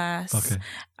e-commerce. Okay.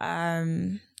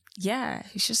 Yeah,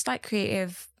 it's just like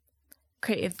creative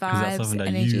Is that vibes, something that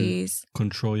energies. You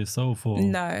control yourself or?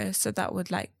 No, so that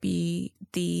would like be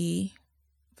the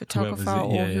photographer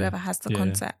or whoever has the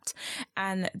concept.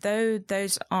 And though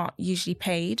those aren't usually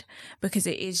paid, because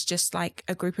it is just like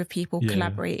a group of people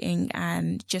collaborating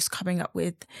and just coming up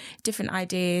with different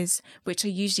ideas, which are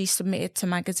usually submitted to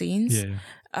magazines.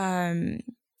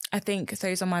 I think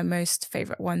those are my most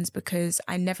favourite ones because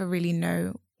I never really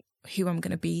know who I'm going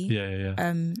to be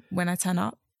when I turn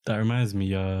up. That reminds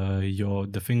me,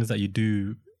 the things that you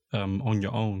do on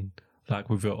your own,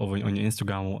 like with on your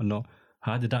Instagram or whatnot.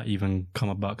 How did that even come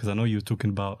about? Because I know you were talking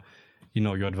about,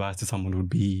 your advice to someone would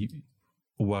be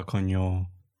work on your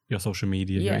social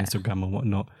media, your Instagram and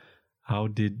whatnot. How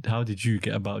did you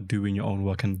get about doing your own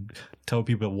work and tell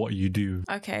people what you do?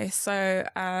 Okay, so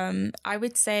I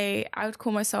would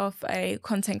call myself a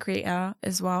content creator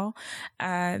as well,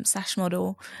 /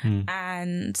 model.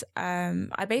 And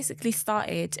I basically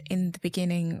started in the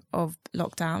beginning of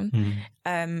lockdown.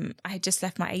 I had just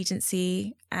left my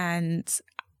agency, and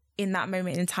in that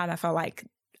moment in time, I felt like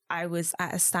I was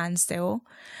at a standstill.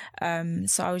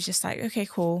 So I was just like, okay,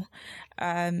 cool.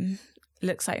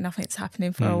 Looks like nothing's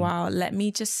happening for a while. Let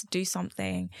me just do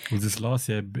something. Was this last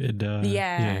year?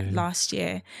 Last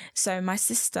year. So my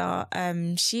sister,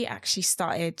 she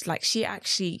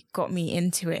actually got me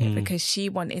into it because she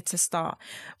wanted to start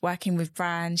working with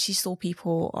brands. She saw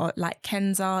people like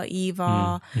Kenza,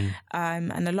 Eva,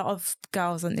 and a lot of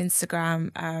girls on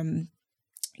Instagram,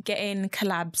 getting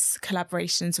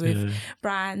collaborations with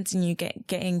brands, and you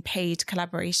getting paid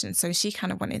collaborations. So she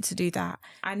kind of wanted to do that.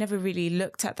 I never really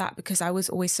looked at that because I was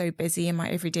always so busy in my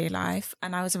everyday life,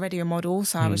 and I was already a model.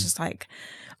 So I was just like,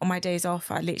 on my days off,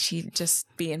 I literally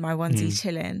just be in my onesie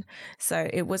chilling. So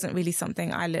it wasn't really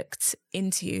something I looked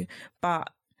into. But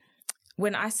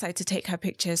when I started to take her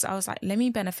pictures, I was like, let me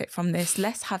benefit from this.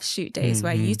 Let's have shoot days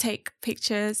where you take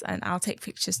pictures and I'll take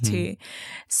pictures too.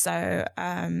 So,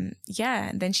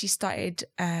 then she started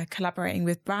collaborating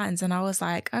with brands, and I was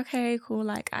like, okay, cool.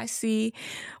 Like I see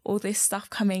all this stuff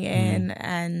coming in,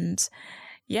 and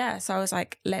so I was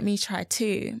like, let me try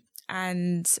too.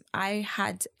 And I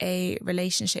had a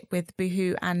relationship with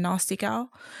Boohoo and Nasty Girl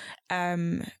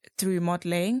through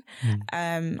modelling.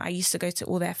 I used to go to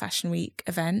all their Fashion Week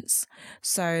events.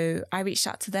 So I reached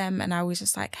out to them and I was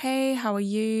just like, hey, how are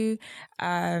you?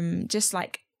 Just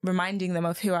like reminding them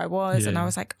of who I was. And I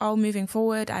was like, oh, moving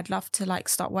forward, I'd love to like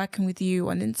start working with you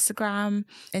on Instagram.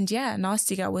 And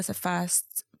Nasty Girl was the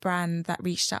first brand that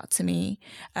reached out to me,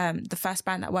 the first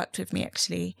brand that worked with me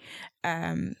actually,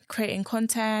 creating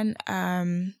content,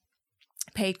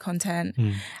 paid content,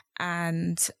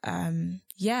 and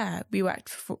we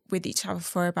worked with each other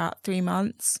for about 3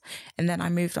 months, and then I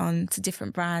moved on to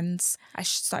different brands. I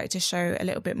started to show a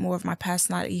little bit more of my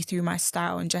personality through my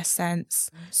style and dress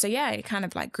sense. So it kind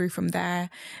of like grew from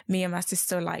there. Me and my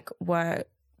sister were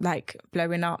like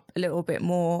blowing up a little bit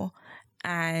more,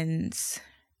 and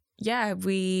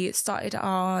we started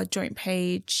our joint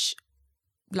page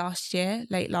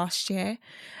late last year,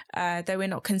 though we're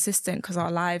not consistent because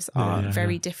our lives are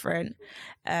very different.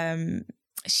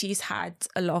 She's had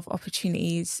a lot of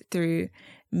opportunities through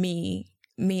me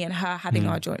and her having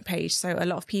our joint page. So a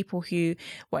lot of people who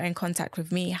were in contact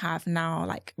with me have now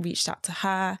like reached out to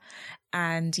her.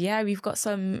 And we've got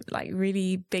some like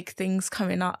really big things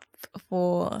coming up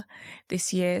for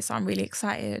this year. So I'm really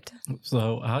excited.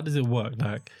 So how does it work?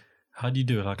 Like, how do you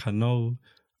do it? Like, I know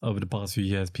over the past few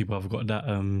years, people have got that,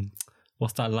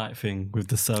 what's that light thing with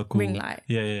the circle? Ring light.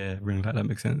 Yeah, ring light. That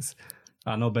makes sense.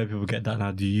 I know baby people get that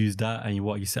now. Do you use that? And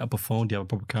you set up a phone? Do you have a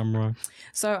proper camera?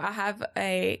 So I have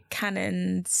a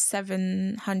Canon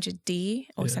 700D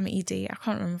or 7ED. I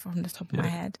can't remember from the top of my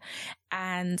head.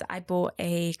 And I bought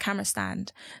a camera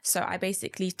stand. So I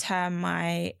basically turn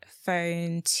my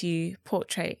phone to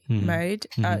portrait mode,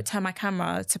 turn my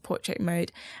camera to portrait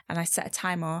mode, and I set a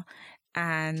timer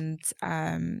and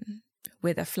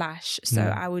with a flash. So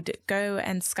I would go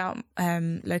and scout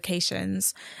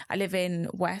locations. I live in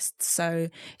West, so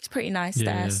it's pretty nice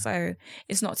there. So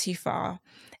it's not too far.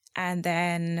 And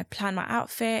then plan my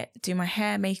outfit, do my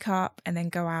hair, makeup, and then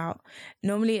go out.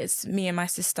 Normally it's me and my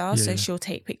sister, so she'll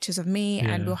take pictures of me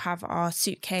and we'll have our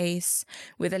suitcase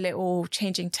with a little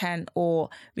changing tent,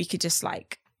 or we could just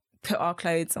like put our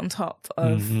clothes on top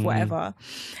of whatever.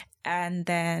 And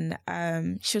then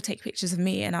she'll take pictures of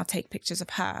me and I'll take pictures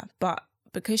of her. But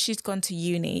because she's gone to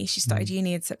uni, she started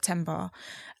uni in September,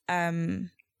 I've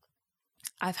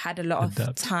had a lot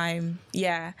of time.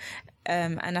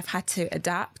 And I've had to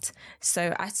adapt.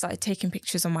 So I started taking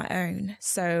pictures on my own.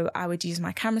 So I would use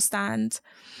my camera stand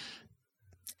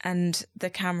and the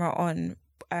camera on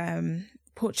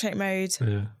portrait mode,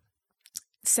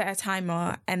 set a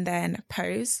timer, and then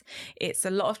pose. It's a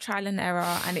lot of trial and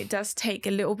error, and it does take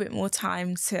a little bit more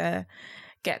time to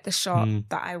get the shot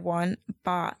that I want,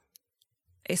 but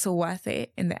it's all worth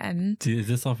it in the end. Is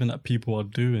this something that people are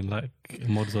doing, like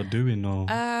models are doing, or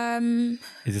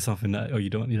is it something that, you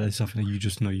don't? It's something that you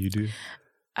just know you do?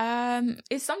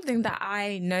 It's something that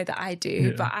I know that I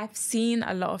do, but I've seen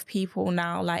a lot of people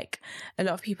now, with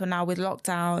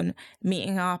lockdown,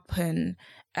 meeting up and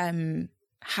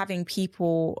having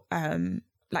people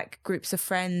like groups of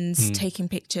friends taking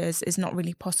pictures is not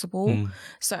really possible.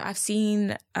 So I've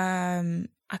seen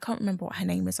I can't remember what her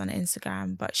name is on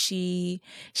Instagram, but she's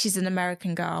an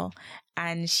American girl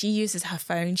and she uses her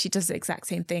phone. She does the exact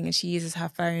same thing, and she uses her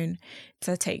phone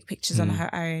to take pictures on her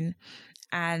own.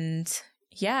 And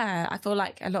yeah, I feel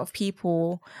like a lot of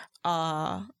people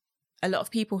who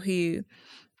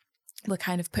were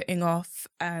kind of putting off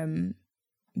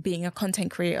being a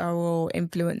content creator or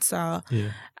influencer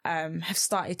have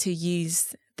started to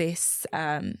use this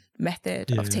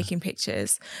method of taking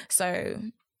pictures. So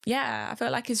yeah, I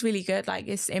feel like it's really good. Like,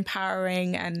 it's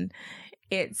empowering and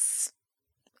it's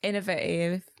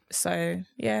innovative. So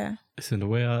yeah. So the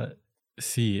way I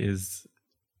see it is,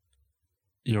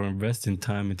 you're investing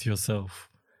time into yourself.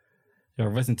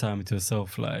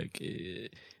 Like,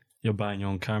 you're buying your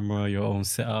own camera, your own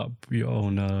setup, your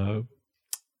own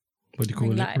what do you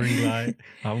call it? Ring light.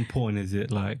 How important is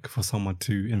it, like, for someone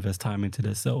to invest time into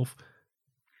themselves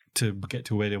to get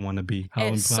to where they want to be? How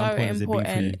important has it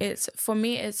been for you? For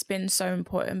me, it's been so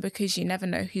important because you never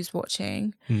know who's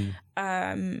watching.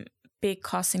 Big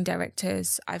casting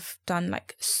directors. I've done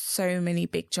like so many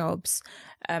big jobs.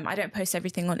 I don't post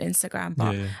everything on Instagram,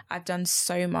 but I've done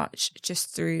so much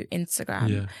just through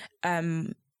Instagram.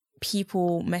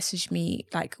 People message me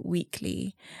like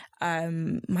weekly.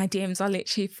 My DMs are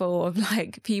literally full of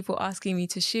like people asking me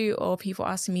to shoot, or people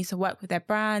asking me to work with their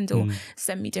brand, or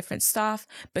send me different stuff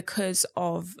because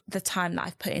of the time that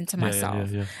I've put into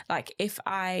myself. Like, if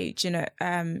I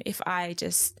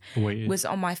just was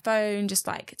on my phone, just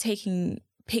like taking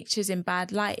pictures in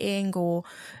bad lighting, or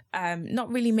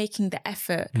not really making the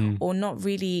effort, or not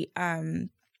really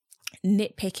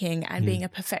nitpicking and being a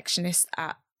perfectionist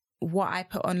at what I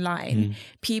put online,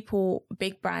 people,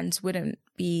 big brands wouldn't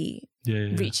be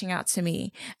reaching out to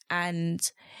me.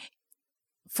 And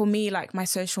for me, like, my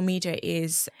social media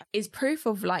is proof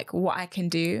of like what I can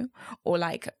do, or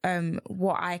like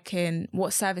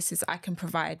what services I can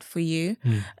provide for you.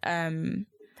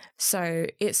 So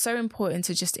it's so important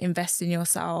to just invest in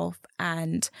yourself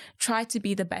and try to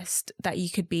be the best that you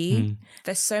could be.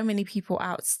 There's so many people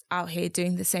out here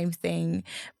doing the same thing,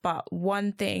 but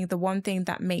the one thing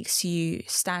that makes you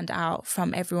stand out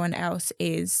from everyone else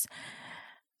is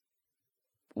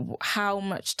how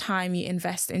much time you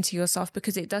invest into yourself,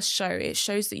 because it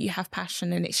shows that you have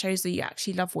passion, and it shows that you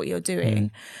actually love what you're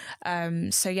doing.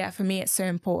 So yeah, for me, it's so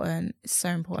important.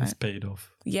 It's paid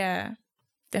off. Yeah,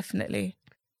 definitely.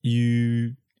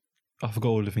 I forgot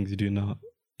all the things you do now.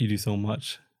 You do so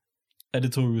much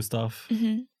editorial stuff,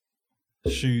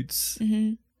 shoots,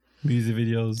 music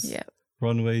videos,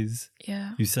 runways.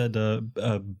 Yeah. You said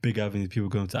big avenues people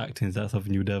going to acting. Is that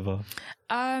something you'd ever?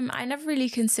 I never really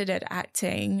considered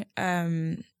acting,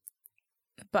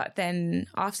 But then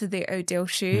after the Odile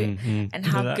shoot and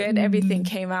how good everything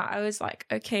came out, I was like,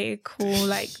 okay, cool.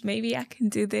 Like maybe I can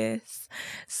do this.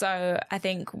 So I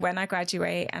think when I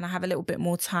graduate and I have a little bit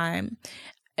more time,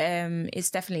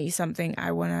 it's definitely something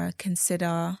I want to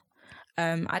consider.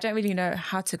 I don't really know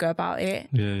how to go about it.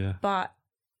 Yeah. But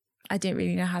I didn't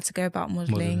really know how to go about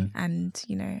modeling. And,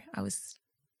 you know,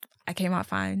 I came out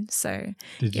fine. So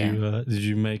did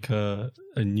you make a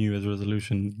New Year's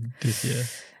resolution this year?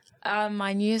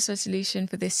 My New Year's resolution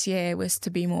for this year was to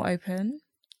be more open.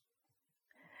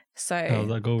 So how's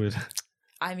that going?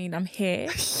 I mean, I'm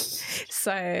here.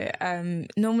 So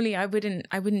normally I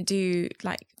wouldn't do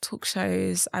like talk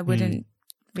shows. I wouldn't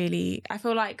really. I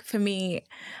feel like for me,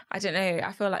 I don't know.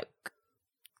 I feel like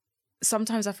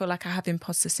sometimes I feel like I have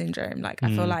imposter syndrome. Like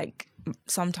I feel like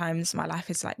sometimes my life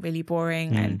is like really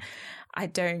boring and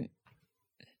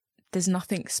there's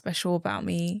nothing special about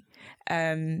me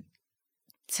to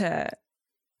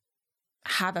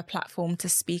have a platform to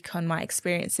speak on my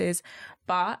experiences.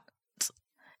 But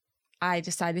I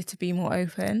decided to be more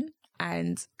open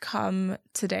and come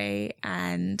today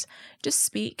and just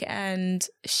speak and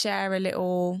share a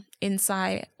little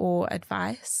insight or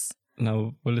advice.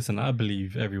 Now, well, listen, I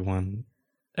believe everyone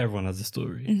has a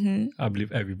story. I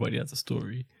believe everybody has a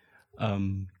story.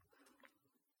 On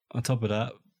top of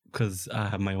that, because I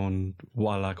have my own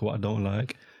what I like, what I don't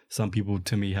like, some people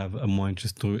to me have a more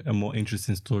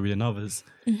interesting story than others.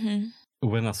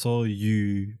 When I saw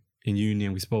you in uni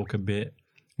and we spoke a bit,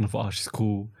 and I thought, oh, she's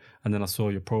cool. And then I saw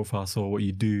your profile, saw what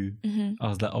you do. I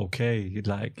was like, okay,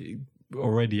 like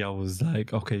already I was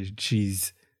like, okay,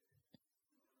 she's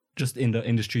just in the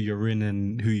industry you're in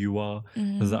and who you are.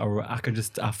 I was like, I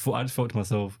just felt to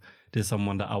myself, there's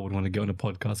someone that I would want to get on the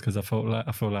podcast because I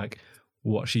feel like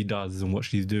what she does and what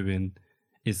she's doing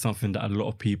is something that a lot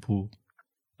of people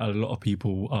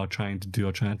are trying to do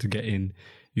or trying to get in.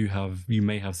 You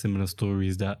may have similar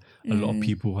stories that a lot of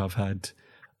people have had.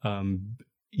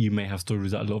 You may have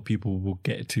stories that a lot of people will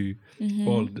get to,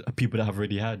 or people that have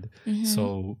already had.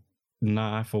 So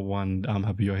now, for one, I'm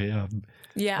happy you're here. I'm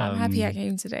happy I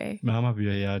came today. I'm happy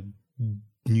you're here. I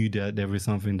knew that there was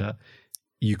something that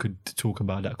you could talk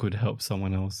about that could help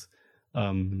someone else.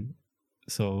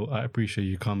 So I appreciate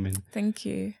you coming. Thank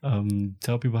you.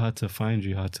 Tell people how to find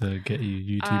you, how to get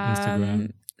you, YouTube,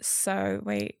 Instagram. So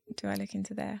wait, do I look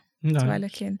into there? No, do I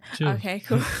look in? Sure. Okay,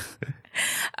 cool.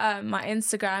 My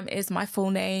Instagram is my full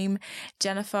name,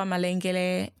 Jennifer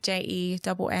Malengile,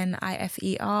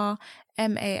 JENNIFER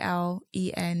MALENGELE.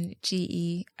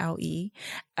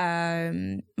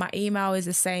 My email is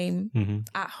the same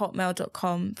at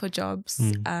hotmail.com for jobs.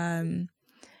 And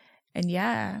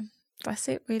yeah, that's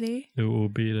it really. It will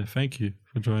be there. Thank you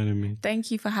for joining me.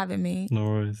 Thank you for having me. No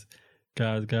worries.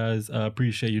 Guys, I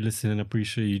appreciate you listening. I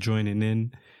appreciate you joining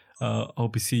in.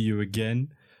 Hope to see you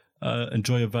again.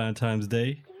 Enjoy your Valentine's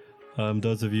Day.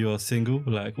 Those of you who are single,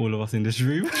 like all of us in this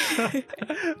room,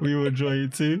 we will enjoy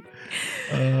it too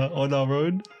on our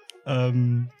own.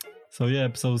 So yeah,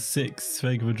 episode 6.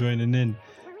 Thank you for joining in.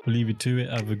 We'll leave you to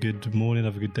it. Have a good morning,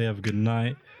 have a good day, have a good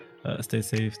night. Stay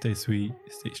safe, stay sweet,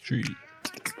 stay street.